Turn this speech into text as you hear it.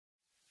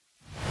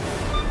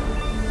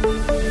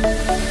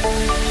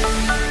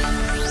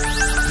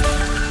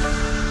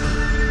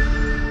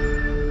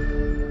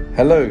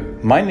Hello,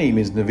 my name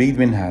is Naveed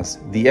Minhas,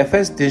 the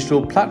FS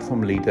Digital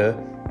Platform Leader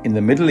in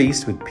the Middle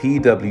East with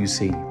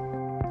PwC.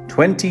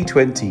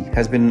 2020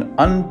 has been an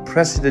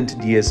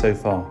unprecedented year so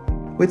far,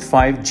 with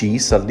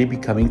 5G suddenly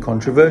becoming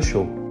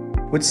controversial,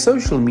 with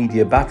social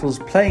media battles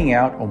playing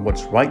out on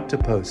what's right to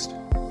post,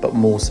 but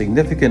more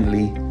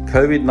significantly,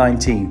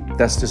 COVID-19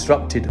 that's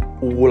disrupted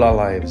all our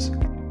lives.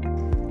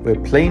 Where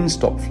planes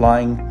stopped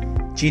flying,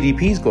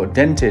 GDPs got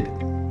dented,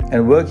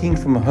 and working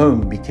from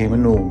home became a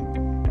norm.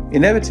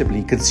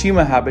 Inevitably,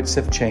 consumer habits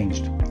have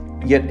changed.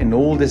 Yet in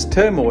all this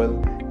turmoil,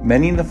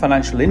 many in the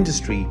financial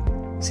industry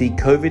see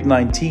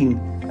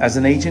COVID-19 as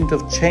an agent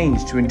of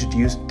change to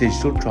introduce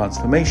digital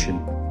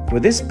transformation.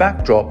 With this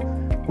backdrop,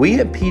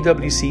 we at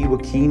PwC were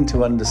keen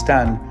to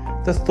understand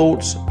the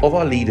thoughts of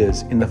our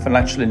leaders in the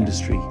financial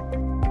industry.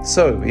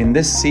 So, in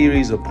this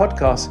series of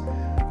podcasts,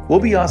 we'll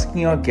be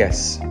asking our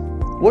guests,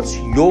 what's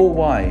your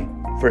why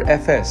for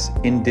FS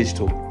in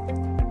digital?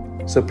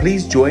 So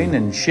please join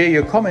and share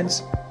your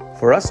comments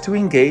for us to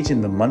engage in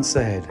the months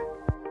ahead.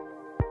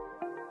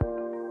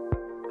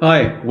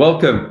 Hi,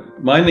 welcome.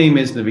 My name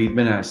is Naveed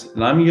Minhas,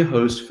 and I'm your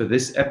host for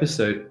this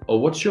episode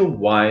of What's Your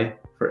Why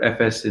for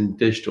FS in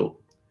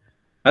Digital.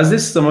 As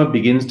this summer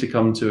begins to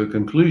come to a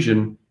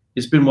conclusion,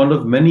 it's been one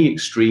of many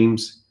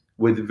extremes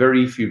with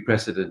very few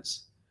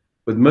precedents.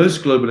 With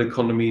most global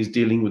economies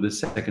dealing with a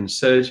second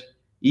surge,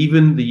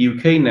 even the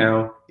UK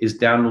now is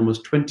down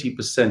almost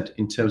 20%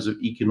 in terms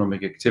of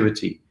economic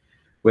activity,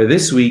 where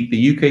this week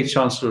the UK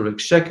Chancellor of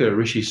Exchequer,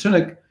 Rishi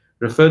Sunak,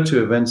 referred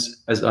to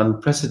events as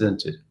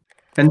unprecedented.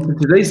 And for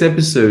today's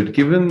episode,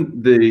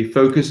 given the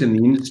focus in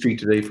the industry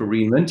today for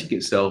reinventing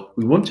itself,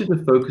 we wanted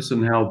to focus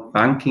on how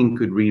banking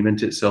could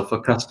reinvent itself for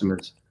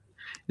customers.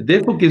 It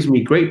therefore gives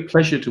me great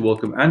pleasure to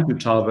welcome Andrew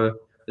Tarver,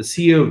 the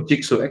CEO of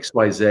Jigsaw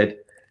XYZ,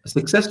 a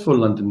successful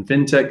London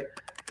fintech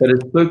that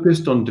is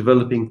focused on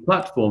developing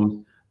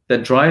platforms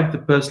that drive the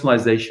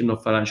personalization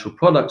of financial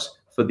products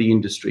for the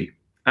industry.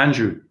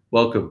 Andrew,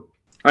 welcome.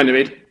 Hi,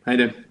 Naveed. How you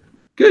doing?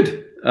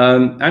 Good.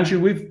 Andrew,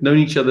 we've known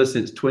each other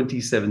since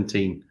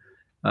 2017.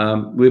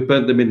 We've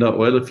burnt the midnight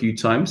oil a few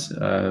times.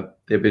 There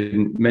have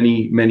been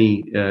many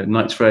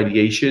nights for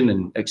ideation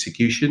and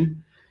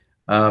execution.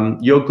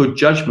 Your good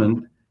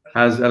judgment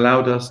has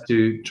allowed us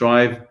to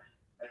drive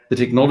the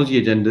technology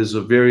agendas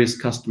of various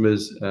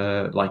customers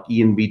like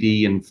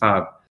ENBD and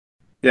FAB.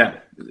 Yeah,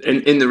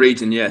 in the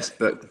region, yes,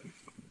 but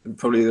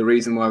probably the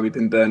reason why we've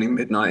been burning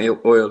midnight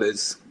oil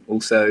is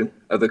also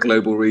other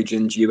global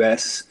regions,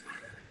 US,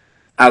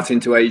 out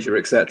into Asia,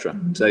 etc.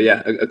 So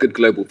yeah, a good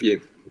global view.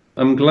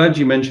 I'm glad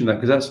you mentioned that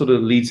because that sort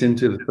of leads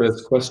into the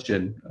first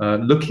question.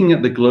 Looking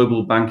at the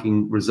global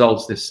banking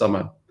results this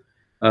summer,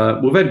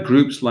 we've had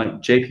groups like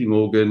JP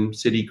Morgan,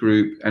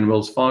 Citigroup, and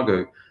Wells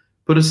Fargo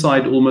put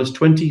aside almost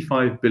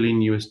 $25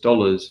 billion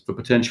for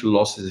potential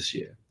losses this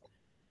year.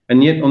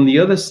 And yet on the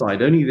other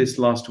side, only this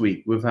last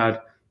week, we've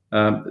had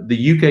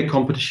the UK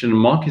Competition and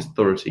Markets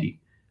Authority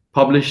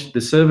published the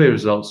survey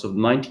results of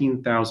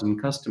 19,000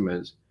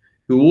 customers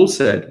who all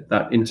said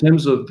that in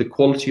terms of the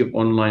quality of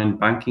online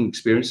banking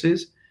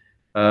experiences,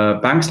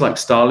 banks like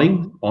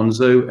Starling,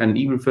 Onzo, and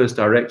even First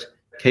Direct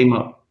came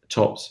up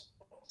tops.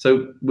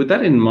 So with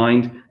that in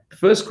mind, the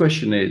first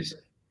question is,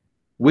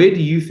 where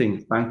do you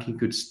think banking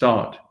could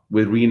start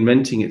with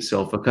reinventing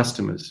itself for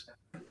customers?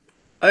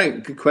 I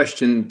think good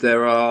question.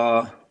 There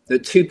are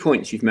 2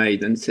 points you've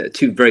made and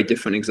 2 very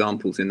different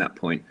examples in that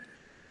point.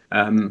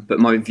 But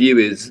my view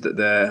is that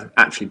they're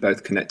actually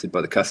both connected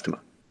by the customer.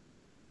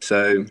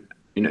 So,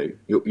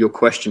 your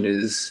question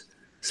is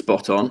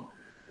spot on.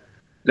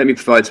 Let me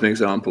provide some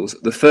examples.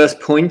 The first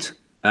point,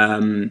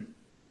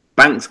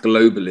 banks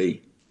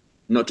globally,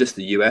 not just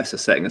the US, are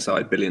setting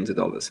aside billions of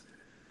dollars.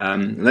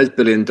 And those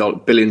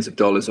billions of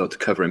dollars are to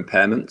cover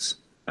impairments,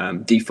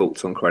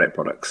 defaults on credit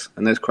products.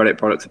 And those credit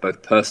products are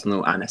both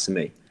personal and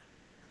SME.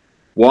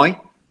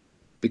 Why?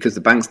 Because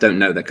the banks don't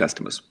know their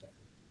customers.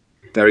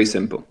 Very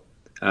simple.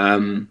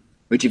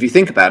 Which, if you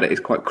think about it, is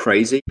quite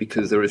crazy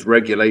because there is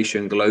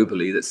regulation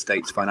globally that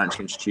states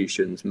financial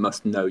institutions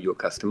must know your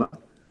customer.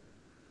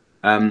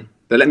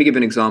 But let me give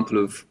an example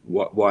of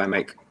why I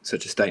make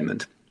such a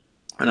statement.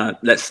 And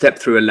let's step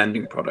through a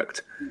lending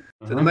product.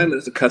 So at the moment,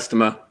 as a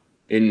customer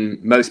in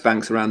most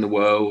banks around the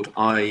world,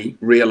 I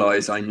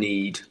realize I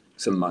need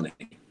some money.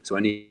 So I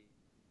need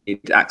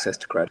access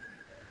to credit.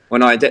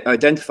 When I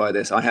identify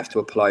this, I have to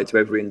apply to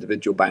every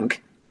individual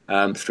bank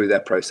through their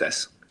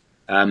process.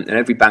 And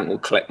every bank will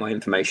collect my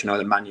information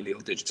either manually or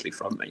digitally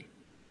from me.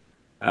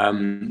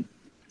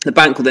 The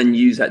bank will then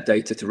use that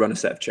data to run a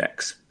set of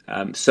checks.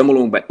 Some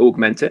will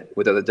augment it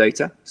with other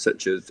data,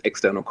 such as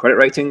external credit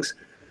ratings,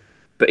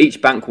 but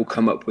each bank will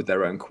come up with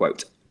their own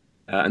quote.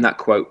 And that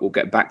quote will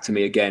get back to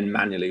me again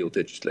manually or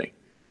digitally.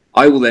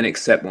 I will then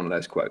accept one of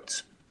those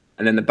quotes.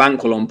 And then the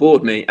bank will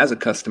onboard me as a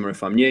customer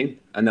if I'm new,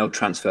 and they'll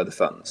transfer the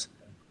funds.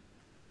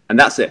 And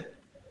that's it.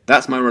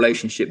 That's my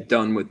relationship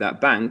done with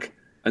that bank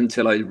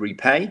until I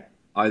repay,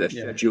 either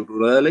scheduled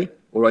early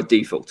or I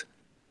default.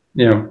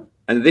 Yeah.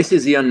 And this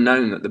is the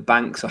unknown that the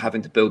banks are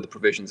having to build the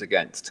provisions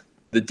against,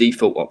 the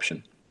default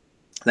option.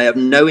 They have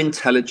no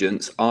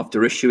intelligence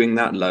after issuing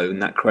that loan,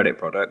 that credit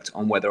product,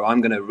 on whether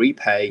I'm going to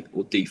repay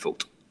or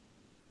default.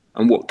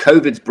 And what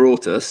COVID's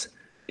brought us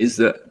is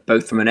that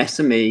both from an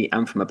SME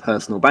and from a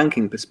personal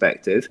banking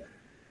perspective,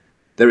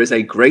 there is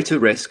a greater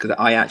risk that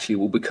I actually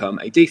will become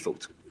a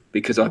default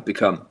because I've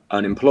become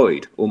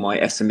unemployed, or my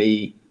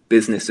SME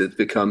business has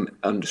become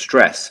under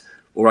stress,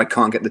 or I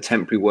can't get the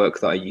temporary work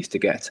that I used to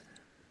get.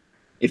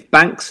 If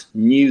banks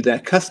knew their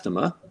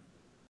customer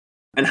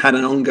and had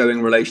an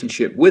ongoing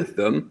relationship with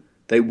them,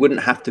 they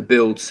wouldn't have to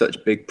build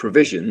such big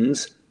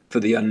provisions for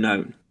the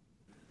unknown.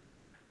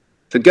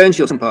 So going to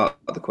your second part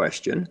of the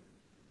question,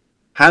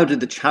 how did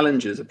the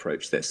challengers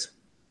approach this?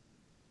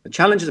 The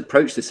challengers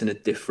approach this in a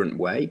different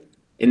way,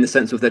 in the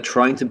sense of they're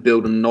trying to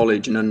build a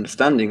knowledge and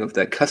understanding of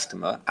their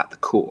customer at the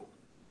core.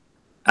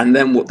 And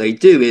then what they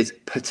do is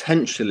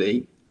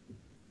potentially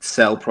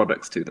sell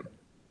products to them.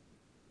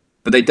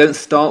 But they don't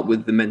start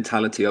with the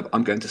mentality of,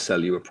 I'm going to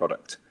sell you a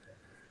product.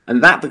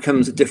 And that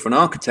becomes a different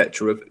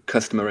architecture of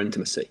customer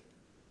intimacy.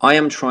 I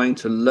am trying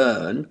to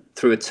learn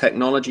through a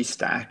technology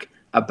stack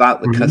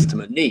about the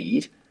customer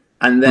need,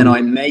 and then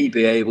I may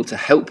be able to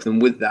help them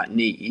with that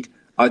need,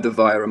 either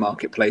via a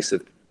marketplace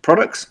of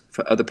products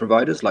for other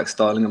providers like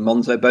Starling and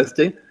Monzo both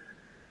do,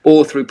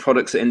 or through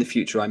products that in the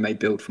future I may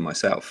build for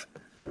myself.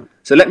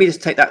 So let me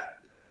just take that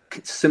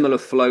similar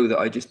flow that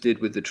I just did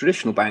with the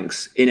traditional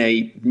banks in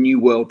a new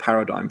world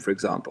paradigm, for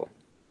example.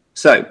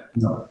 So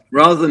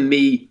rather than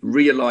me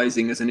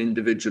realizing as an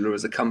individual or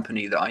as a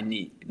company that I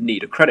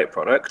need a credit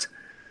product,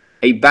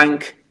 a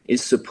bank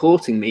is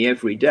supporting me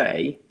every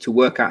day to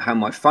work out how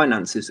my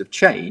finances have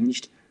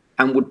changed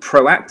and would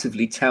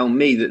proactively tell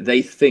me that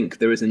they think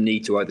there is a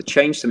need to either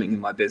change something in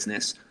my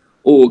business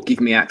or give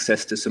me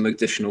access to some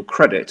additional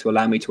credit to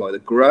allow me to either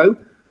grow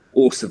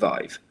or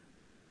survive.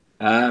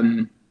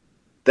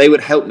 They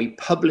would help me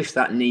publish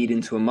that need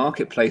into a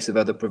marketplace of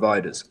other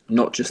providers,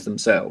 not just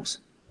themselves.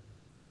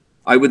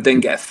 I would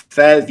then get a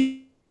fair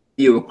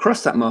view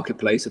across that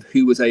marketplace of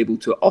who was able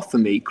to offer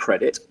me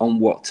credit on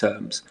what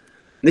terms.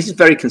 And this is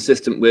very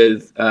consistent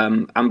with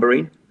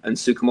Amberine and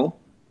Sukamal,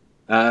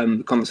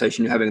 the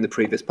conversation you're having in the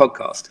previous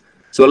podcast.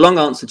 So a long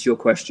answer to your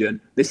question,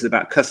 this is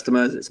about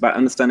customers, it's about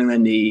understanding their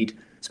need,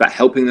 it's about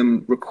helping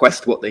them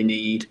request what they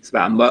need, it's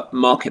about a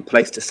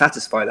marketplace to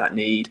satisfy that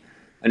need,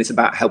 and it's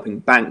about helping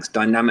banks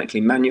dynamically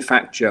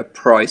manufacture,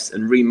 price,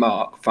 and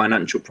remark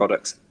financial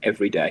products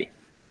every day.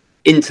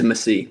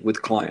 Intimacy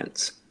with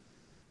clients,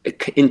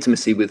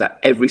 intimacy with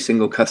every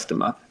single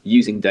customer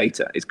using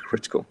data is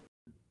critical.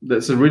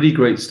 That's a really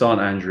great start,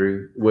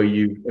 Andrew, where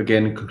you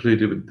again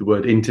concluded with the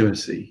word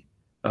intimacy.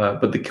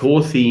 But the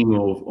core theme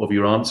of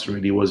your answer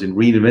really was, in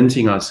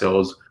reinventing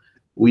ourselves,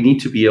 we need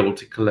to be able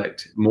to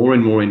collect more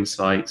and more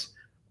insights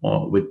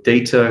with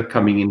data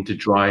coming in to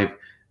drive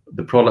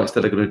the products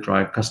that are going to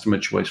drive customer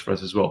choice for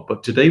us as well.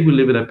 But today we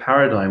live in a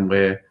paradigm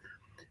where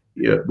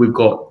we've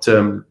got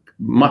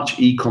much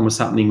e-commerce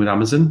happening with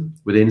Amazon,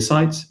 with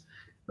insights.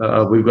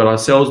 We've got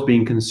ourselves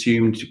being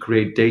consumed to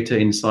create data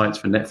insights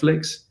for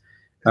Netflix.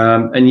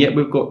 And yet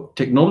we've got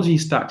technology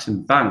stacks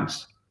and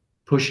banks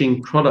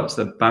pushing products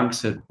that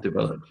banks have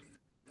developed.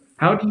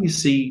 How do you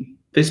see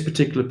this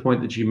particular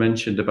point that you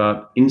mentioned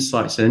about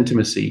insights and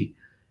intimacy?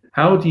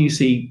 How do you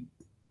see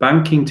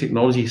banking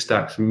technology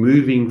stacks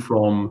moving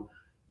from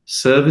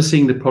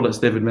servicing the products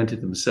they've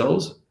invented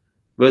themselves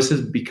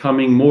versus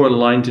becoming more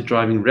aligned to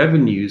driving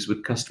revenues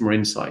with customer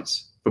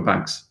insights for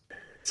banks?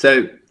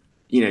 So,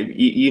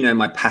 you know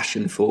my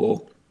passion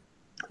for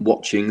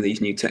watching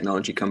these new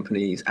technology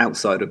companies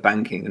outside of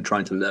banking and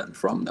trying to learn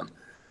from them.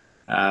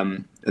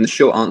 And the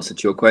short answer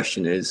to your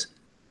question is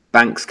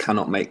banks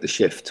cannot make the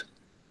shift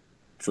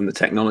from the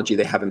technology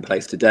they have in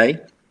place today,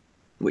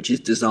 which is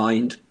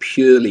designed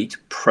purely to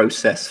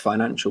process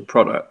financial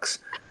products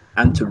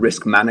and to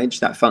risk manage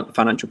that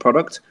financial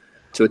product,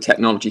 to a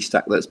technology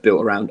stack that's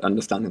built around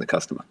understanding the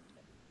customer.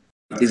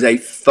 It is a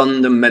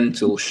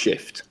fundamental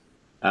shift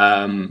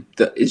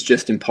that is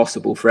just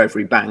impossible for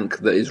every bank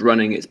that is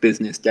running its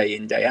business day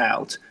in, day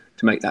out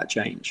to make that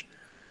change.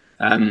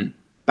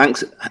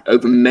 Banks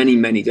over many,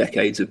 many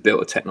decades have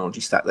built a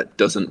technology stack that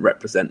doesn't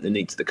represent the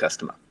needs of the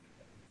customer.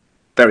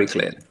 Very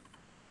clear.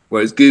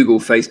 Whereas Google,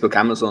 Facebook,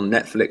 Amazon,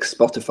 Netflix,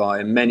 Spotify,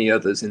 and many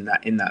others in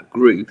that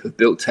group have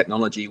built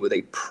technology with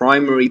a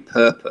primary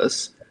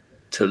purpose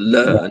to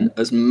learn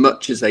as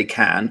much as they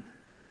can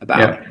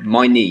about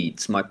my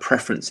needs, my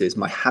preferences,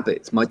 my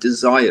habits, my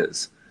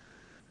desires,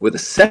 with a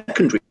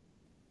secondary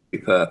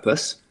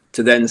purpose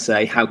to then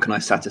say, how can I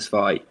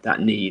satisfy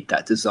that need,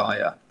 that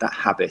desire, that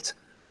habit,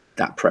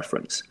 that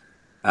preference?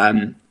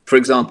 For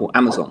example,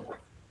 Amazon,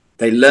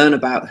 they learn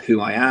about who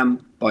I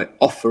am by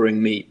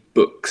offering me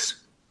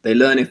books. They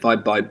learn if I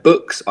buy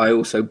books, I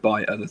also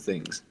buy other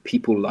things,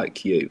 people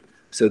like you.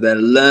 So they're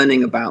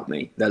learning about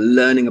me. They're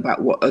learning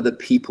about what other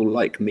people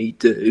like me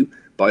do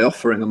by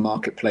offering a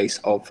marketplace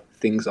of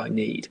things I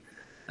need.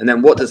 And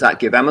then what does that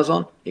give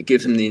Amazon? It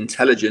gives them the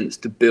intelligence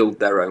to build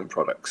their own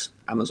products.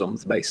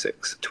 Amazon's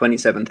basics,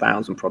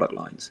 27,000 product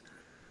lines.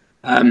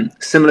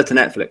 Similar to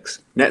Netflix.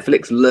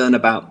 Netflix learn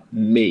about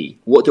me.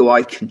 What do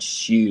I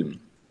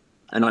consume?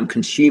 and I'm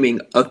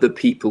consuming other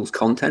people's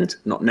content,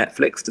 not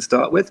Netflix to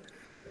start with.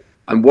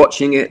 I'm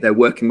watching it. They're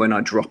working when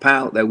I drop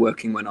out. They're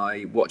working when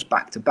I watch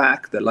back to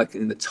back. They're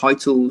liking the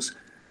titles.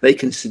 They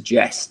can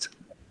suggest.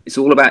 It's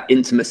all about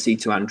intimacy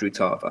to Andrew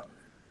Tarver.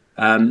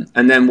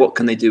 And then what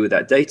can they do with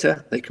that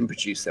data? They can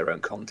produce their own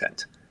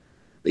content.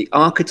 The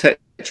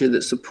architecture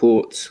that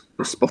supports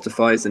the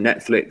Spotify's, the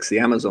Netflix, the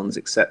Amazons,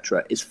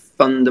 etc., is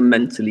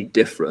fundamentally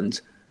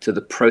different to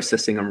the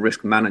processing and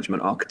risk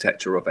management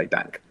architecture of a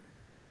bank.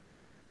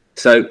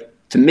 So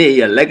to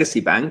me, a legacy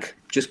bank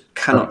just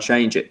cannot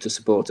change it to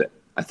support it.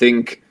 I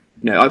think,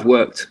 I've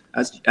worked,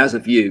 as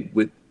have you,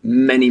 with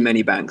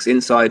many banks,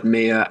 inside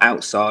MIA,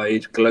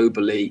 outside,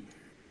 globally.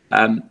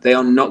 They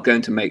are not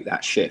going to make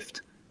that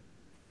shift.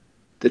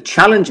 The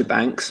challenger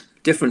banks,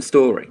 different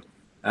story.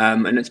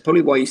 And it's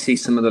probably why you see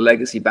some of the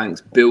legacy banks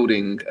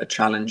building a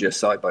challenger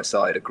side by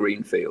side, a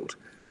greenfield,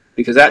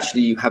 because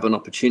actually you have an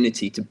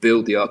opportunity to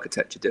build the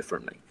architecture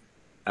differently.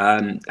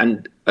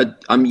 And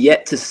I'm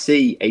yet to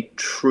see a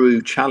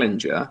true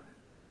challenger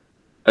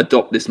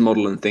adopt this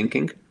model and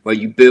thinking, where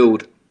you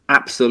build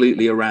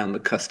absolutely around the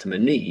customer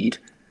need,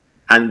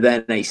 and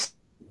then a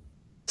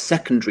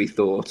secondary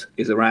thought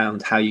is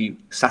around how you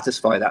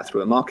satisfy that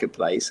through a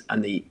marketplace,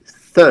 and the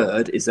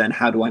third is then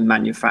how do I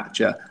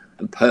manufacture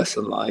and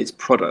personalize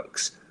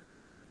products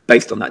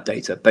based on that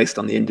data, based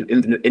on the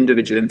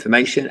individual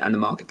information and the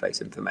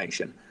marketplace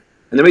information.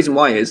 And the reason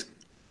why is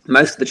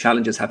most of the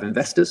challengers have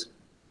investors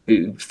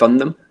who fund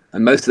them,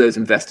 and most of those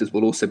investors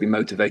will also be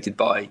motivated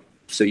by,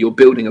 so you're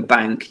building a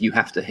bank, you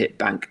have to hit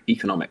bank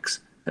economics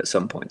at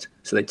some point.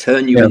 So they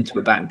turn you into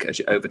a bank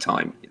over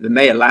time. They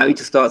may allow you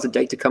to start as a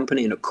data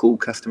company in a cool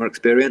customer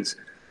experience,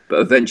 but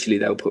eventually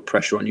they'll put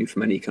pressure on you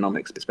from an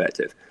economics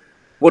perspective.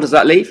 What does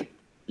that leave?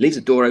 Leaves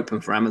a door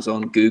open for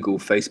Amazon, Google,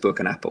 Facebook,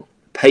 and Apple.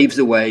 Paves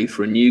the way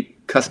for a new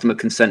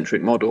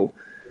customer-concentric model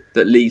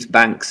that leaves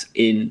banks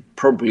in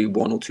probably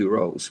one or two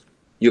roles.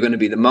 You're going to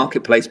be the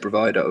marketplace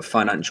provider of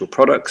financial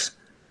products,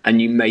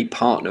 and you may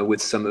partner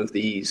with some of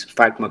these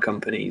Fagma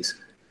companies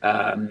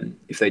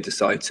if they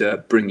decide to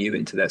bring you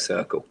into their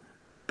circle.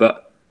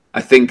 But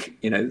I think,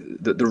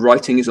 that the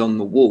writing is on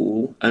the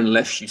wall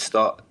unless you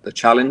start the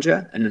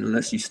challenger and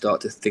unless you start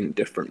to think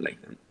differently.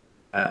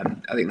 I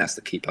think that's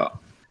the key part.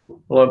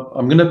 Well,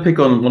 I'm going to pick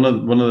on one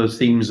of the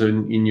themes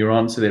in your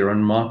answer there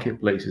on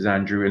marketplaces,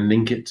 Andrew, and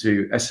link it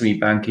to SME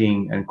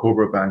banking and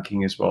corporate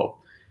banking as well,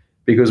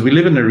 because we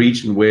live in a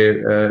region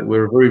where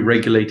we're a very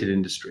regulated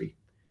industry,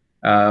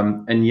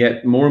 and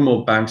yet more and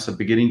more banks are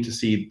beginning to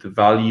see the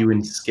value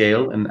in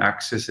scale and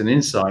access and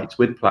insights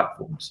with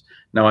platforms.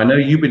 Now, I know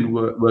you've been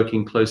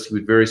working closely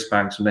with various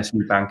banks on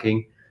SME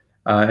banking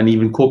and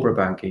even corporate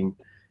banking.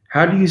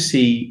 How do you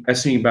see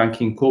SME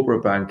banking,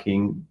 corporate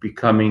banking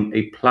becoming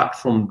a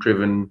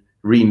platform-driven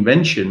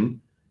reinvention,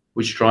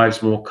 which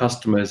drives more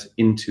customers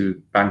into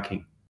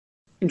banking?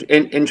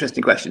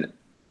 Interesting question.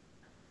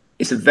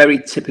 It's a very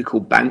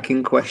typical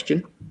banking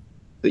question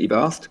that you've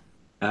asked,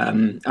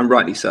 and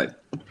rightly so.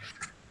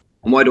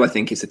 And why do I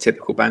think it's a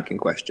typical banking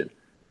question?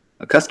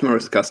 A customer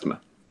is a customer.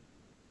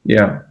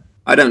 Yeah.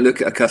 I don't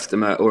look at a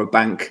customer or a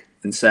bank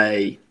and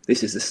say,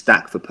 this is a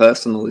stack for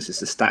personal, this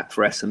is a stack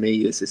for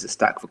SME, this is a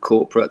stack for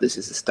corporate, this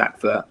is a stack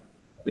for,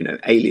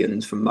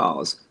 aliens from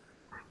Mars.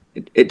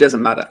 It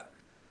doesn't matter.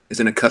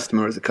 Isn't a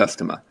customer as a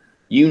customer.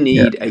 You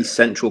need a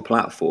central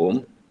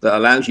platform that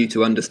allows you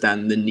to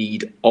understand the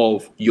need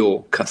of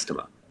your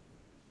customer.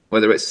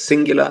 Whether it's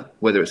singular,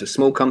 whether it's a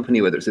small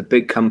company, whether it's a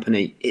big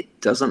company,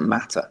 it doesn't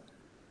matter.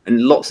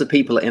 And lots of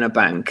people in a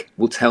bank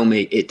will tell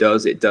me it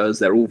does.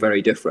 They're all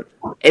very different.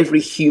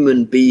 Every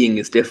human being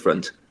is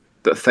different,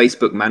 but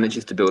Facebook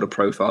manages to build a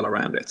profile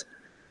around it.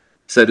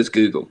 So does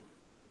Google.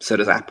 So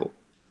does Apple.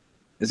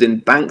 As in,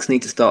 banks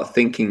need to start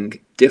thinking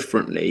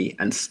differently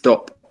and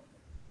stop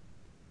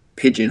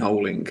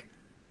pigeonholing,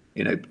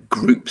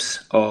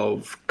 groups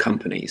of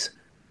companies.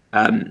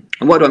 And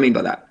what do I mean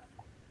by that?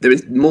 There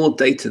is more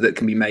data that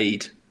can be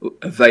made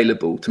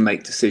available to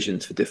make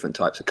decisions for different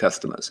types of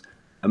customers.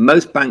 And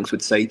most banks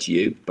would say to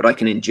you, but I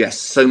can ingest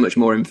so much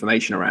more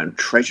information around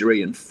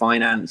treasury and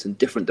finance and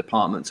different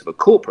departments of a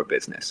corporate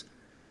business.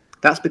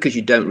 That's because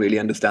you don't really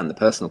understand the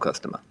personal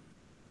customer.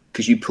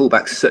 Because you pull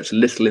back such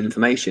little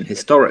information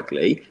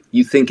historically,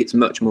 you think it's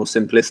much more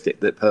simplistic,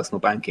 the personal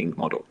banking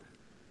model.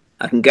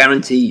 I can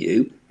guarantee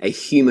you a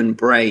human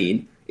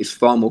brain is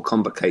far more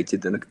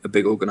complicated than a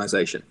big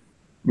organization.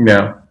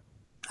 Yeah.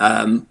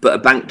 But a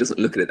bank doesn't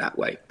look at it that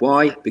way.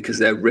 Why? Because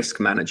they're risk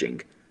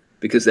managing.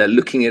 Because they're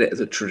looking at it as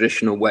a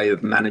traditional way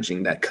of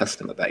managing their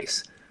customer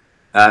base.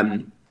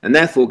 And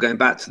therefore, going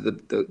back to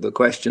the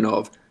question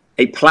of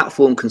a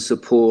platform can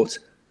support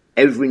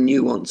every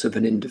nuance of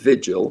an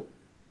individual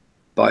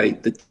by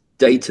the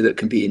data that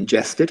can be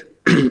ingested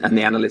and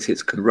the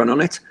analytics can run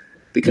on it,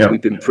 because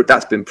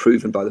that's been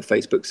proven by the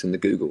Facebooks and the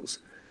Googles.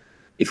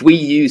 If we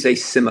use a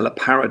similar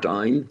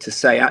paradigm to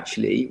say,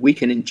 actually, we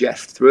can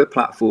ingest through a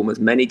platform as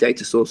many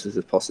data sources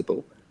as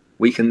possible,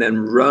 we can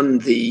then run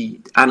the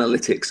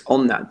analytics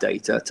on that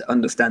data to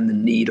understand the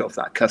need of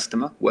that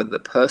customer, whether they're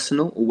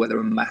personal or whether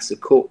a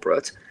massive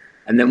corporate,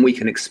 And then we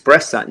can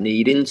express that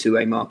need into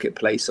a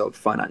marketplace of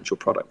financial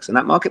products. And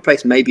that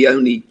marketplace may be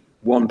only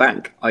one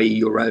bank, i.e.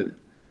 your own.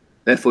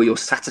 Therefore, you're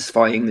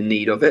satisfying the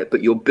need of it,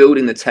 but you're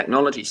building the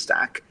technology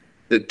stack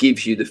that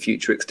gives you the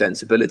future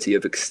extensibility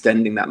of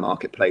extending that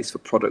marketplace for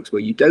products where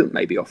you don't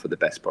maybe offer the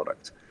best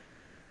product.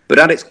 But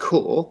at its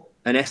core,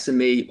 an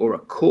SME or a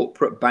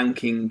corporate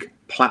banking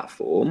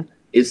platform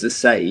is the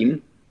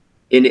same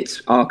in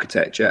its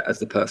architecture as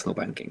the personal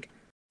banking.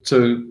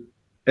 So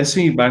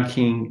SME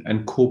banking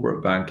and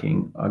corporate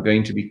banking are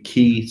going to be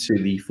key to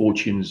the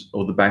fortunes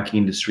of the banking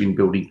industry in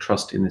building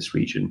trust in this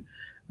region.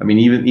 I mean,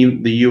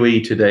 even the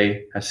UAE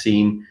today has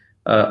seen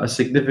a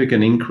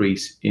significant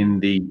increase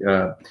in the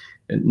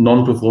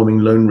non-performing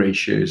loan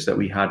ratios that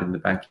we had in the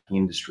banking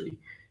industry.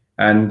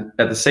 And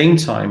at the same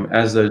time,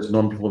 as those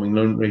non-performing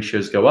loan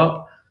ratios go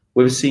up,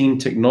 we're seeing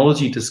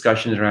technology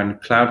discussions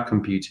around cloud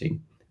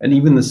computing and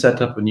even the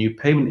setup of new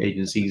payment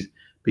agencies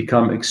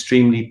become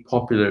extremely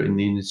popular in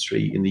the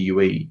industry in the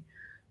UAE.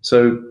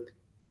 So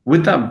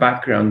with that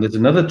background, there's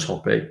another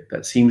topic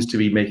that seems to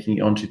be making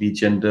it onto the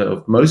agenda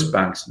of most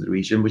banks in the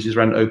region, which is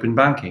around open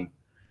banking.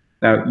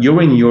 Now,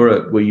 you're in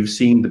Europe where you've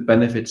seen the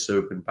benefits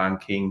of open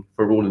banking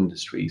for all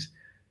industries.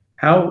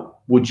 How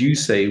would you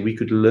say we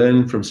could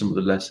learn from some of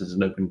the lessons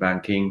in open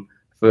banking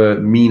for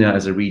MENA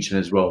as a region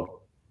as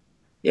well?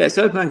 Yeah,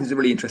 so open banking is a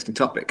really interesting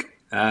topic.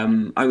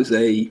 I was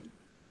a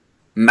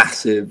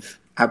massive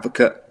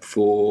advocate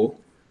for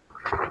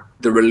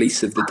the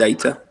release of the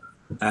data.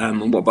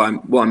 And what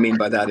I mean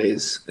by that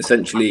is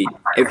essentially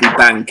every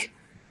bank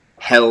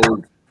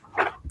held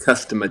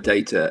customer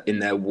data in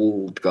their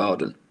walled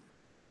garden.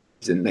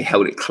 And they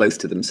held it close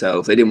to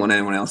themselves. They didn't want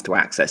anyone else to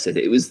access it.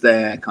 It was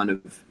their kind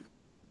of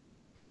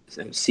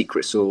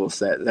secret source,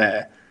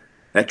 their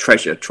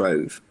treasure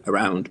trove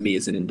around me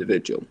as an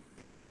individual.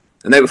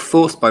 And they were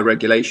forced by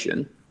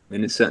regulation,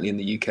 and certainly in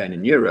the UK and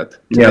in Europe,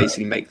 to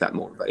basically make that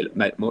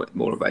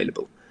more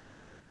available.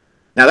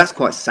 Now, that's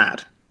quite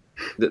sad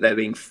that they're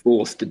being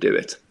forced to do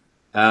it.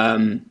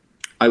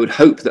 I would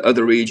hope that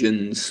other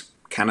regions,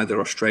 Canada,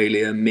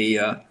 Australia,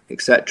 MEA,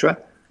 etc.,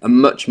 are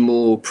much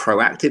more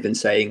proactive in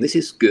saying this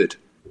is good.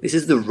 This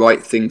is the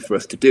right thing for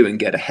us to do and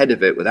get ahead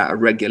of it without a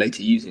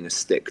regulator using a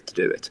stick to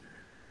do it.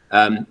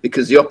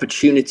 Because the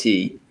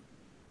opportunity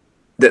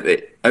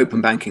that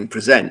open banking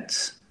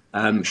presents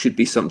should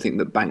be something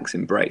that banks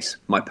embrace,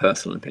 my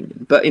personal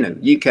opinion. But,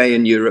 UK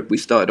and Europe, we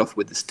started off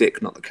with the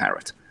stick, not the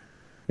carrot.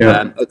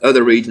 Yeah.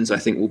 Other regions, I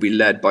think, will be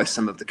led by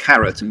some of the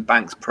carrot and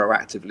banks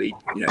proactively,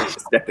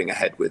 stepping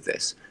ahead with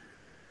this.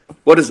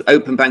 What does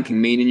open banking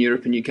mean in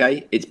Europe and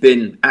UK? It's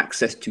been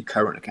access to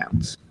current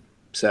accounts.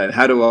 So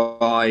how do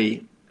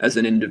I, as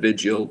an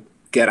individual,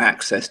 get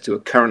access to a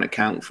current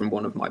account from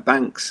one of my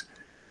banks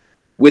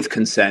with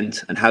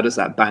consent? And how does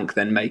that bank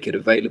then make it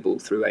available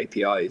through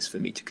APIs for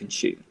me to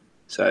consume?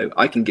 So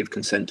I can give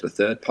consent to a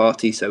third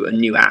party. So a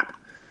new app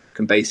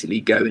can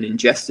basically go and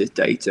ingest this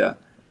data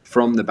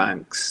from the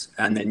banks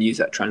and then use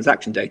that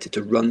transaction data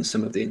to run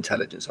some of the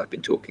intelligence I've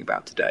been talking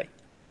about today.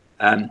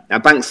 Now,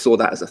 banks saw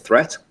that as a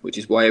threat, which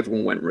is why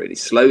everyone went really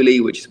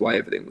slowly, which is why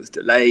everything was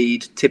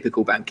delayed.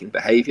 Typical banking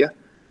behavior,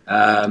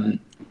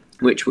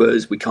 which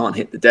was we can't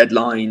hit the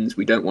deadlines.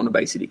 We don't want to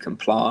basically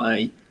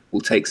comply.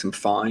 We'll take some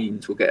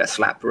fines. We'll get a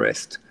slap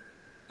wrist.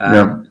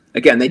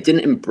 Again, they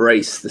didn't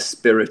embrace the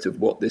spirit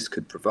of what this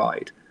could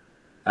provide.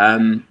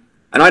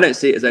 And I don't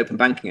see it as open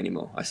banking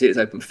anymore. I see it as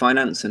open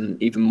finance,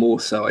 and even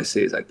more so, I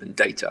see it as open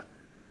data.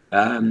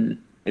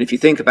 And if you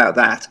think about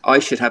that, I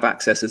should have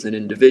access as an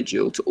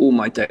individual to all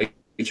my data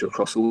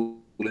across all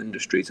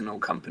industries and all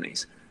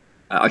companies.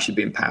 I should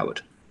be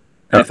empowered.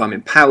 And if I'm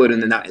empowered,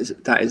 and then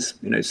that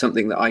is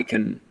something that I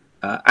can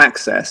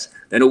access,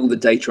 then all the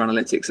data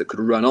analytics that could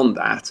run on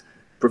that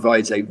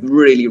provides a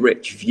really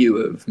rich view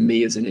of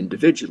me as an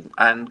individual.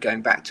 And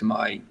going back to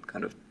my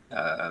kind of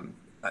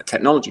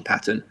technology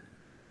pattern,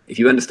 if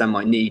you understand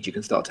my need, you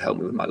can start to help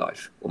me with my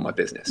life or my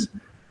business.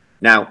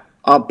 Now,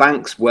 are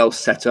banks well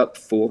set up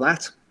for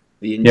that?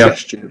 The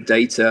ingestion of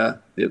data,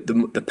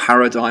 the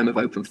paradigm of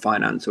open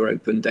finance or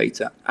open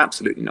data?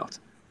 Absolutely not.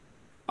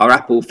 Are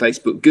Apple,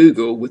 Facebook,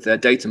 Google, with their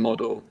data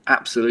model,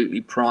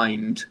 absolutely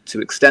primed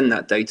to extend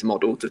that data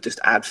model to just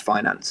add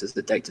finance as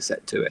the data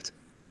set to it?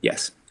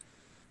 Yes.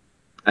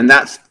 And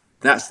that's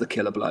the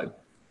killer blow,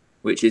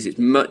 which is it's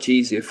much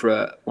easier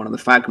for one of the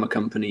FAGMA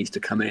companies to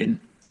come in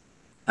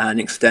and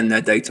extend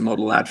their data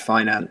model, add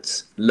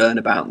finance, learn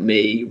about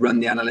me, run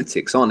the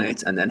analytics on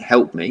it, and then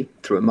help me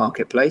through a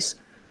marketplace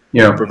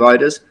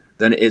providers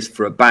than it is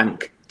for a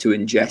bank to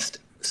ingest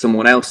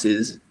someone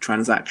else's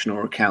transaction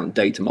or account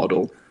data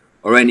model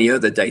or any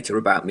other data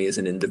about me as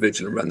an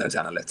individual and run those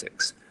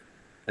analytics.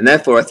 And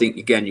therefore, I think,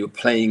 again, you're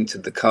playing to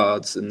the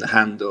cards and the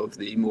hand of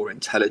the more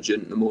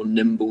intelligent, the more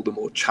nimble, the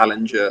more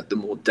challenger, the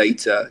more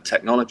data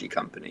technology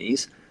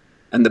companies.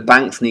 And the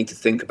banks need to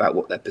think about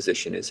what their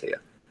position is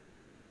here.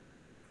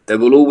 There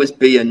will always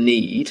be a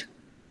need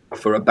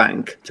for a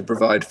bank to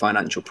provide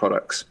financial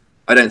products.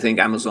 I don't think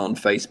Amazon,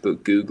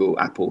 Facebook, Google,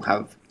 Apple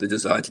have the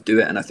desire to do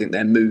it. And I think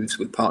their moves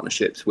with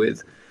partnerships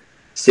with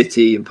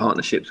Citi, in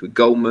partnerships with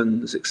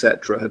Goldman's,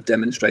 etc., have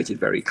demonstrated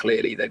very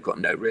clearly they've got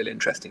no real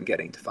interest in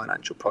getting to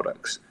financial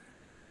products.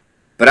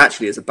 But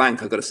actually, as a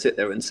bank, I've got to sit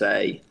there and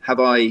say,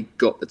 have I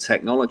got the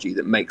technology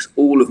that makes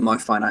all of my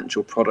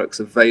financial products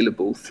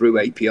available through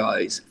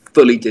APIs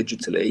fully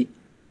digitally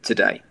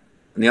today?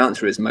 And the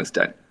answer is most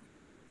don't.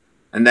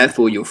 And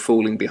therefore, you're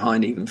falling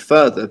behind even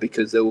further,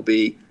 because there will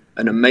be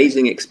an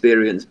amazing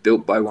experience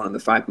built by one of the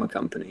Fagma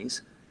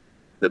companies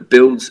that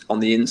builds on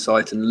the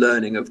insight and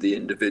learning of the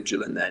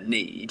individual and their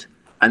need,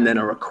 and then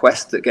a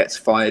request that gets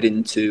fired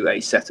into a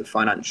set of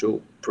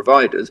financial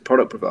providers,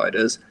 product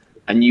providers,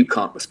 and you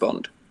can't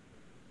respond.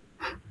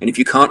 And if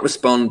you can't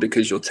respond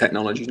because your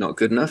technology is not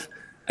good enough,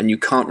 and you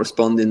can't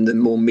respond in the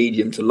more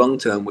medium to long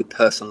term with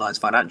personalized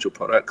financial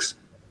products,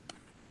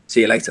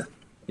 see you later.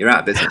 You're out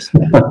of business.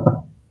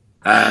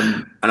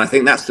 And I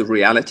think that's the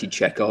reality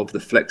check of the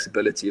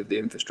flexibility of the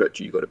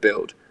infrastructure you've got to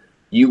build.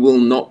 You will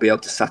not be able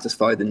to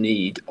satisfy the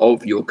need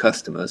of your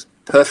customers,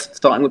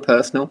 starting with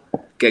personal,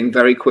 getting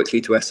very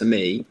quickly to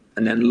SME,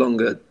 and then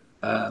longer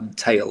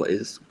tail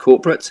is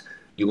corporate.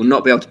 You will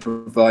not be able to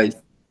provide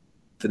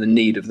for the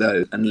need of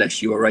those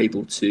unless you are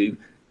able to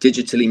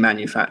digitally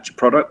manufacture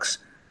products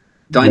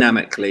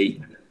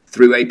dynamically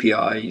through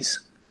APIs,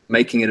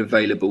 making it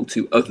available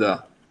to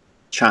other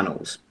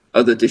channels,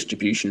 other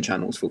distribution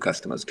channels for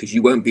customers, because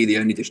you won't be the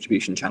only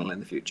distribution channel in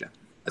the future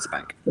as a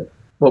bank.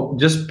 Well,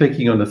 just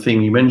picking on the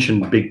theme, you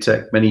mentioned big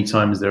tech many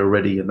times there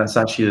already, and that's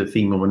actually the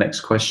theme of the next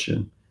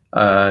question.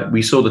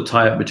 We saw the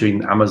tie-up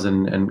between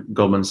Amazon and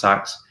Goldman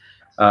Sachs.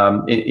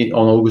 On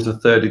August the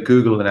 3rd,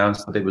 Google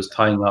announced that it was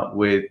tying up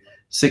with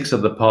 6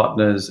 other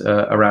partners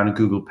around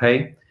Google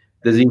Pay.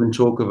 There's even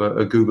talk of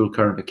a Google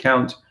current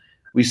account.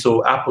 We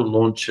saw Apple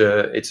launch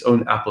its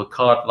own Apple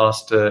Card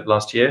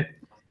last year,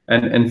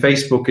 and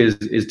Facebook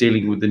is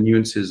dealing with the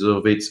nuances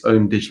of its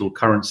own digital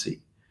currency.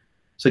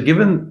 So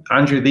given,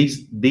 Andrew,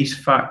 these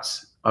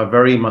facts are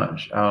very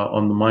much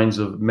on the minds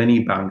of many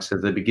banks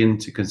as they begin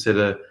to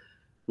consider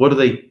what do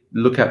they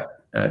look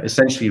at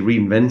essentially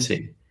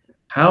reinventing.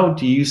 How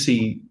do you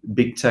see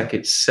big tech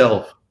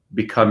itself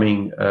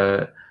becoming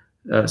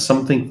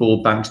something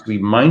for banks to be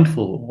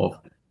mindful of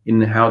in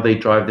how they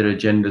drive their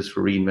agendas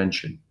for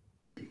reinvention?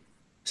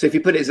 So if you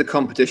put it as a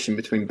competition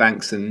between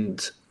banks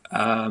and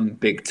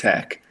big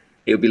tech,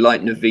 it would be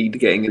like Naveed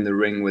getting in the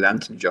ring with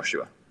Anthony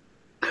Joshua.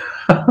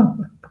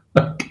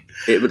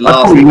 It would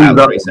last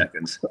about 3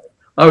 seconds.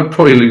 I would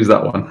probably lose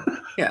that one.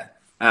 Yeah.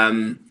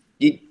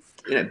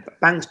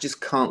 Banks just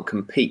can't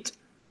compete.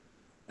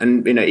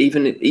 And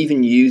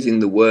even using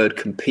the word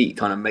compete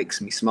kind of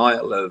makes me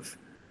smile. Of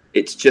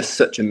it's just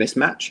such a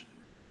mismatch.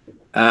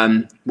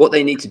 What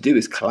they need to do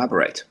is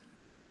collaborate.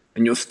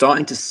 And you're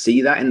starting to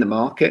see that in the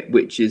market,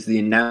 which is the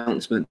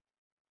announcement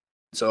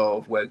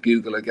of where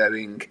Google are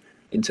going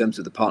in terms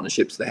of the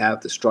partnerships they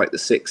have, the Strike the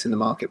Six in the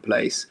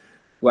marketplace,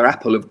 where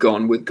Apple have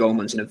gone with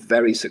Goldman's in a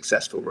very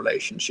successful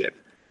relationship,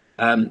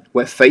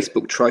 where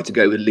Facebook tried to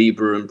go with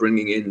Libra and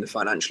bringing in the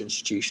financial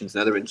institutions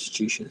and other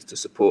institutions to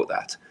support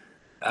that,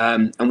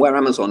 and where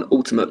Amazon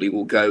ultimately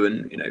will go.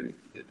 And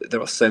there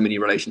are so many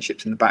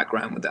relationships in the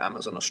background with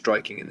Amazon are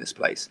striking in this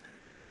place.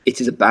 It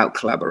is about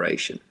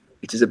collaboration.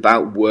 It is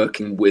about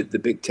working with the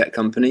big tech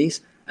companies,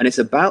 and it's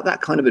about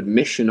that kind of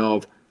admission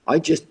of, I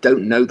just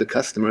don't know the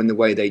customer in the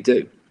way they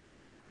do.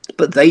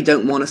 But they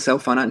don't want to sell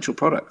financial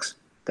products.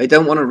 They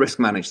don't want to risk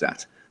manage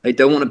that. They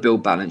don't want to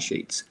build balance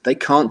sheets. They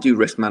can't do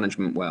risk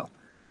management well.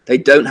 They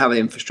don't have an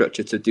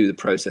infrastructure to do the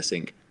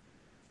processing.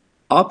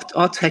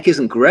 Our tech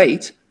isn't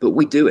great, but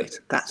we do it.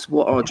 That's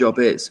what our job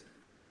is.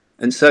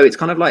 And so it's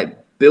kind of like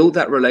build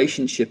that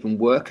relationship and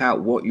work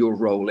out what your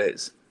role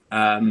is.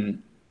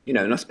 And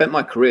I spent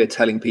my career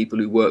telling people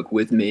who work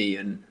with me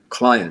and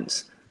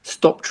clients,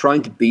 stop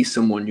trying to be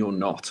someone you're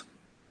not.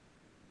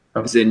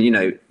 As in,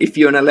 if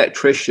you're an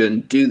electrician,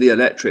 do the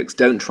electrics.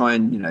 Don't try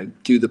and,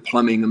 do the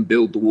plumbing and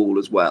build the wall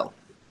as well.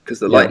 Because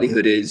the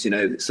likelihood is,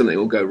 something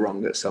will go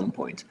wrong at some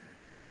point.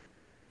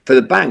 For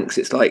the banks,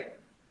 it's like,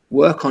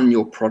 work on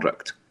your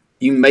product.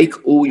 You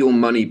make all your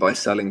money by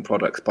selling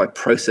products, by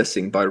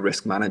processing, by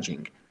risk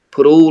managing.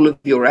 Put all of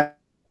your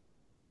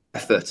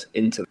effort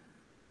into it.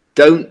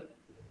 Don't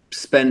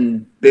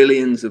spend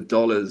billions of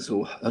dollars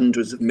or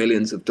hundreds of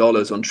millions of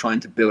dollars on trying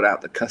to build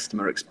out the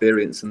customer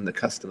experience and the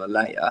customer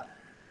layer.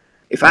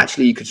 If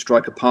actually you could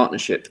strike a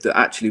partnership that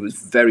actually was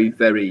very,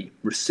 very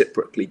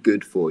reciprocally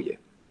good for you.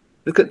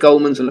 Look at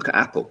Goldman's and look at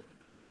Apple.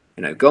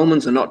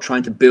 Goldman's are not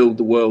trying to build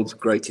the world's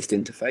greatest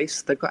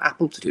interface. They've got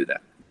Apple to do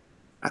that.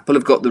 Apple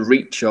have got the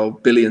reach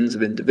of billions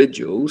of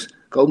individuals.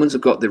 Goldman's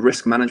have got the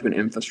risk management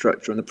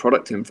infrastructure and the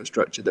product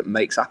infrastructure that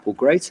makes Apple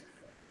great.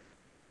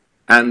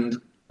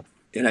 And,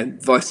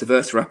 vice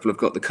versa, Apple have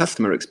got the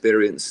customer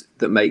experience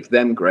that make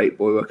them great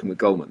by working with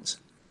Goldman's.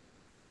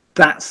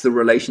 That's the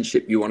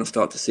relationship you want to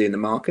start to see in the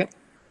market.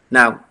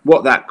 Now,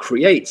 what that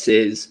creates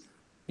is,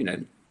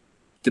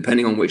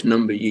 depending on which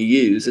number you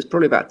use, there's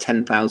probably about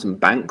 10,000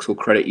 banks or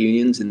credit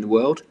unions in the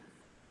world.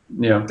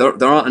 Yeah.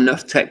 There aren't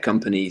enough tech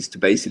companies to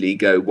basically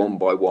go one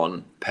by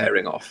one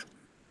pairing off.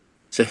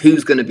 So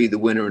who's going to be the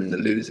winner and the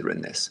loser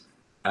in this?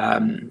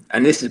 And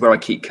this is where I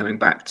keep coming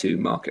back to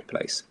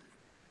marketplace.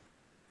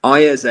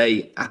 I, as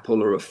a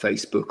Apple or a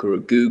Facebook or a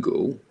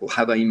Google, will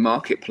have a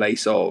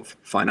marketplace of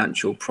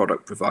financial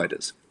product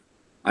providers.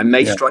 I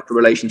may strike a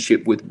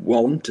relationship with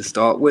one to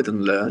start with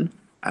and learn,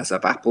 as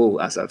have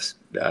Apple, as have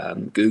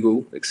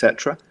Google,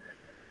 etc.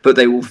 But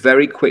they will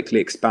very quickly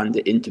expand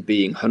it into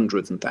being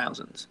hundreds and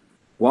thousands.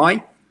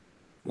 Why?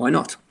 Why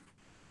not?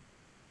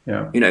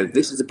 Yeah.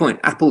 This is the point.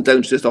 Apple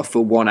don't just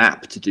offer one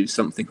app to do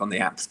something on the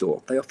App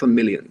Store. They offer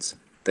millions.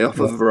 They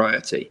offer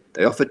variety.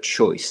 They offer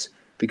choice,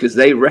 because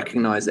they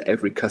recognize that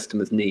every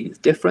customer's need is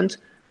different,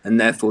 and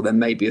therefore there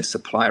may be a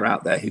supplier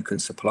out there who can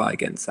supply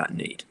against that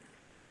need.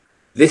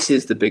 This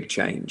is the big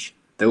change.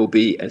 There will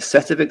be a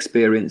set of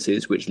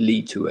experiences which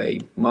lead to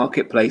a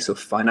marketplace of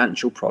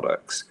financial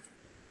products.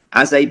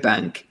 As a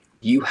bank,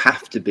 you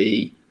have to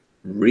be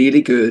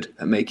really good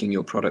at making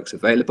your products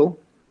available,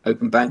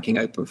 open banking,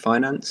 open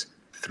finance,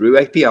 through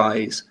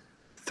APIs,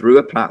 through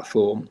a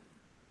platform,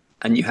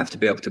 and you have to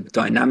be able to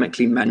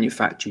dynamically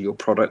manufacture your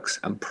products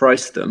and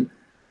price them,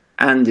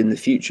 and in the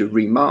future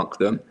remark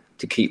them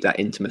to keep that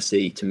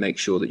intimacy, to make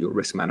sure that you're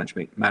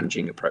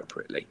managing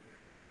appropriately.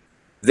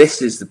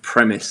 This is the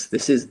premise.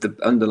 This is the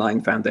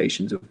underlying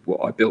foundations of what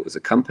I built as a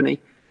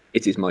company.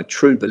 It is my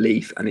true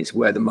belief, and it's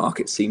where the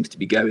market seems to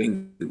be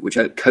going, which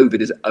COVID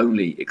has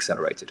only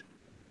accelerated.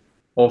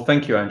 Well,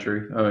 thank you,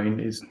 Andrew. I mean,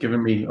 it's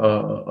given me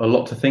a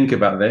lot to think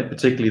about there,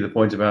 particularly the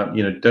point about,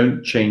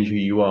 don't change who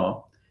you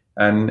are.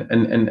 And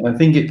I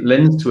think it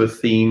lends to a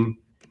theme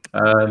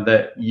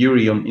that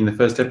Yuri in the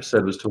first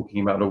episode was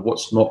talking about, of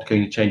what's not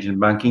going to change in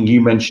banking.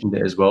 You mentioned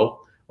it as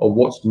well, or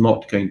what's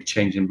not going to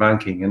change in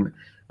banking. And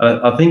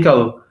I think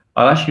I'll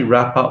actually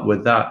wrap up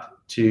with that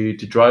to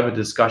drive a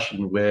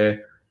discussion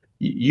where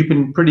you've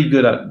been pretty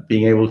good at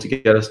being able to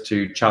get us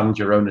to challenge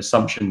your own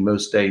assumption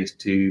most days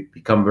to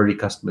become very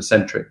customer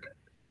centric.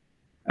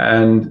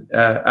 And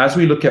as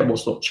we look at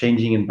what's not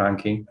changing in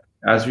banking,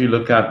 as we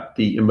look at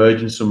the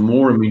emergence of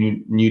more and more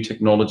new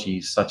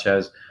technologies such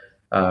as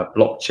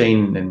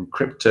blockchain and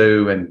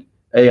crypto and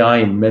AI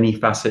in many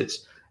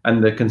facets,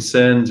 and the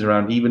concerns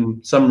around, even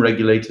some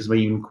regulators may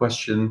even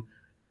question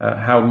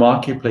how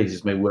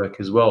marketplaces may work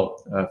as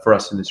well for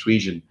us in this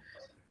region.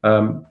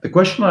 The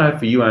question I have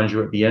for you,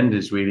 Andrew, at the end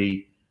is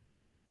really,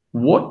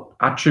 what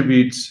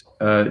attributes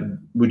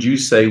would you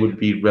say would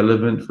be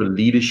relevant for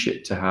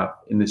leadership to have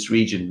in this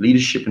region,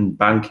 leadership in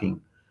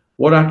banking?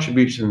 What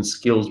attributes and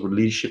skills would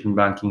leadership in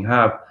banking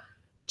have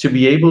to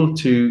be able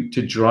to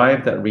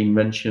drive that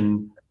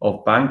reinvention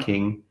of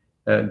banking,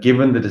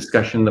 given the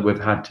discussion that we've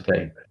had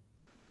today?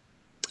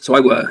 So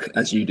I work,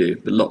 as you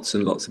do, with lots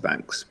and lots of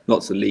banks,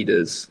 lots of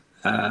leaders,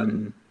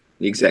 the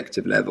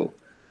executive level.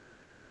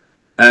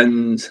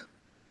 And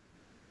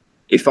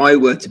if I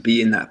were to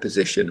be in that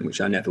position,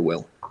 which I never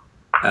will,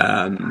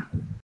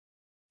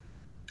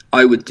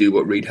 I would do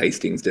what Reed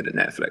Hastings did at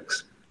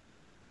Netflix.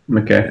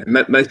 Okay.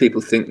 Most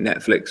people think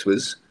Netflix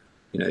was,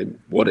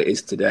 what it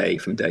is today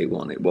from day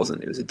one. It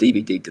wasn't. It was a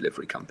DVD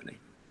delivery company.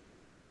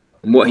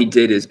 And what he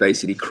did is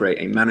basically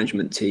create a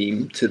management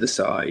team to the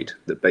side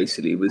that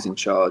basically was in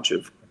charge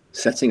of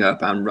setting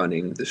up and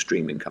running the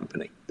streaming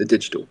company, the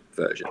digital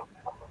version.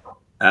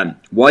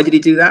 Why did he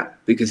do that?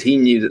 Because he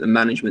knew that the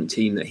management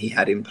team that he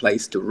had in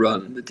place to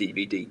run the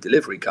DVD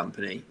delivery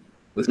company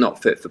was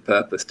not fit for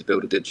purpose to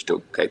build a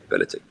digital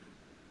capability.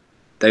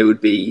 They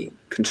would be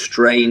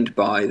constrained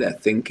by their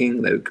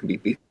thinking. They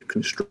would be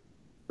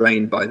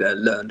constrained by their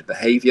learned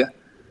behavior.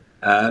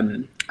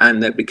 And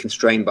they'd be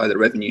constrained by the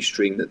revenue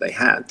stream that they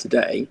had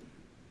today,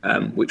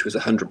 which was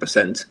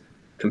 100%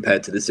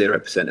 compared to the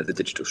 0% of the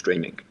digital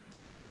streaming.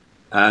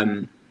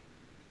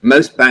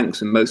 Most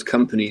banks and most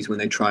companies, when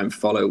they try and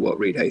follow what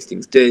Reed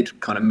Hastings did,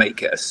 kind of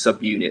make it a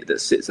subunit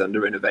that sits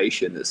under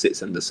innovation, that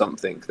sits under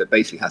something that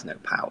basically has no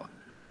power.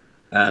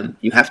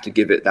 You have to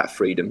give it that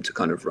freedom to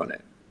kind of run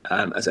it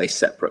as a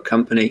separate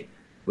company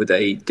with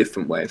a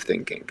different way of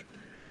thinking.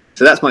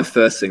 So that's my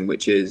first thing,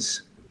 which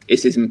is,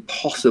 it is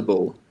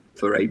impossible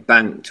for a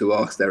bank to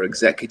ask their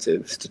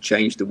executives to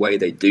change the way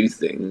they do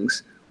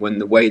things when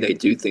the way they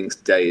do things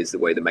today is the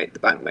way the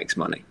bank makes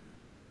money.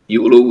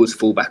 You will always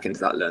fall back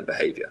into that learned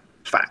behavior.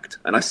 Fact.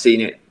 And I've seen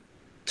it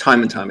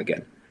time and time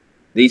again.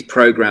 These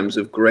programs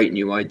of great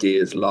new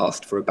ideas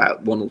last for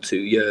about 1 or 2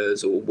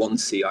 years, or one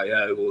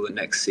CIO or the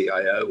next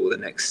CIO or the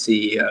next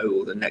CEO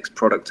or the next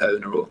product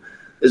owner, or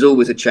there's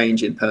always a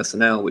change in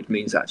personnel, which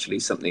means actually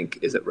something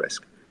is at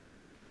risk.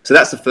 So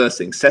that's the first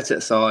thing. Set it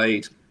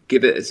aside,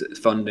 give it as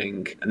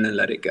funding, and then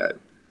let it go.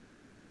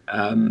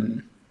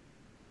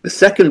 The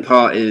second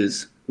part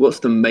is, what's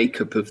the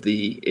makeup of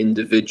the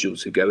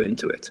individuals who go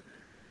into it?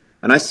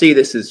 And I see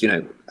this as,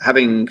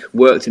 having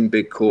worked in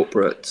big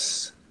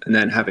corporates and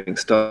then having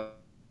started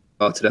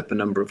up a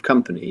number of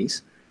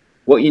companies,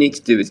 what you need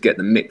to do is get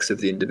the mix of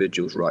the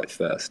individuals right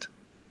first.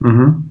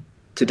 Mm-hmm.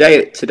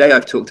 Today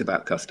I've talked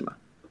about customer.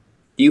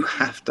 You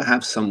have to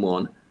have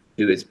someone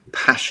who is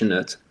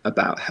passionate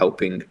about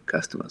helping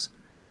customers,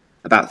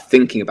 about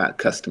thinking about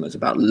customers,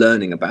 about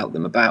learning about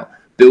them, about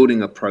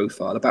building a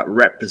profile, about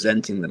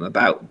representing them,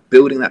 about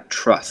building that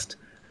trust.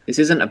 This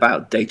isn't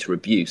about data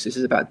abuse. This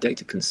is about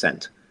data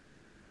consent.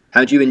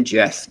 How do you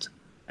ingest,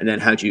 and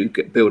then how do you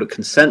build a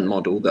consent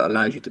model that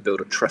allows you to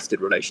build a trusted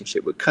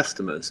relationship with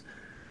customers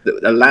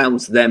that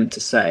allows them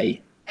to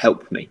say,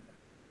 help me.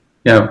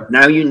 Yeah.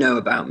 Now you know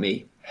about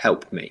me,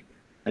 help me.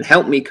 And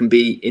help me can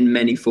be in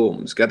many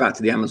forms. Go back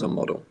to the Amazon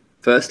model.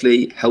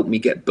 Firstly, help me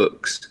get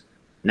books.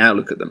 Now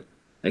look at them.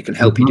 They can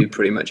help you do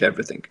pretty much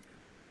everything.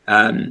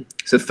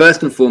 So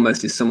first and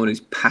foremost is someone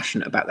who's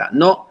passionate about that.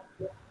 Not,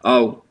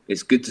 oh,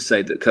 it's good to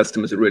say that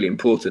customers are really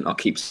important. I'll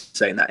keep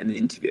saying that in the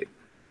interview.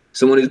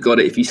 Someone who's got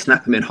it, if you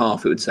snap them in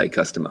half, it would say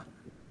customer.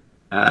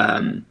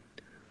 The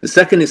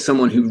second is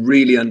someone who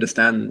really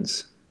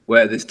understands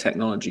where this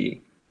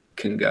technology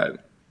can go,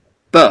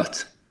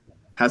 but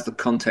has the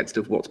context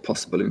of what's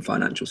possible in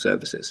financial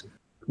services.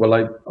 Well,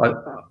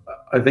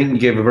 I think you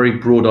gave a very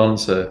broad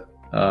answer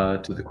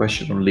to the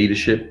question on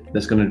leadership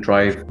that's going to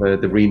drive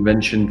the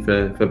reinvention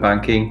for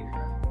banking.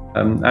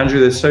 Andrew,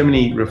 there's so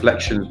many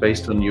reflections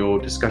based on your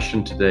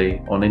discussion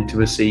today on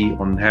intimacy,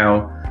 on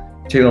how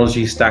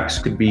technology stacks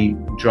could be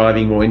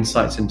driving more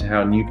insights into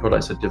how new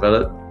products are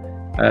developed,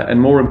 and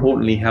more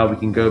importantly, how we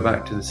can go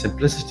back to the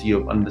simplicity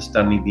of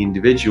understanding the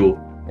individual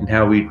and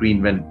how we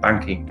reinvent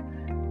banking.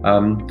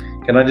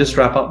 Can I just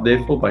wrap up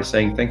therefore by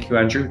saying thank you,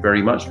 Andrew,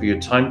 very much for your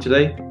time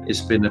today.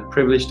 It's been a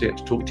privilege to get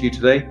to talk to you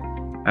today,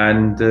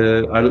 and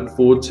I look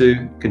forward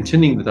to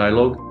continuing the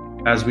dialogue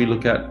as we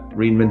look at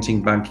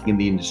reinventing banking in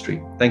the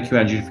industry. Thank you,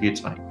 Andrew, for your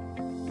time.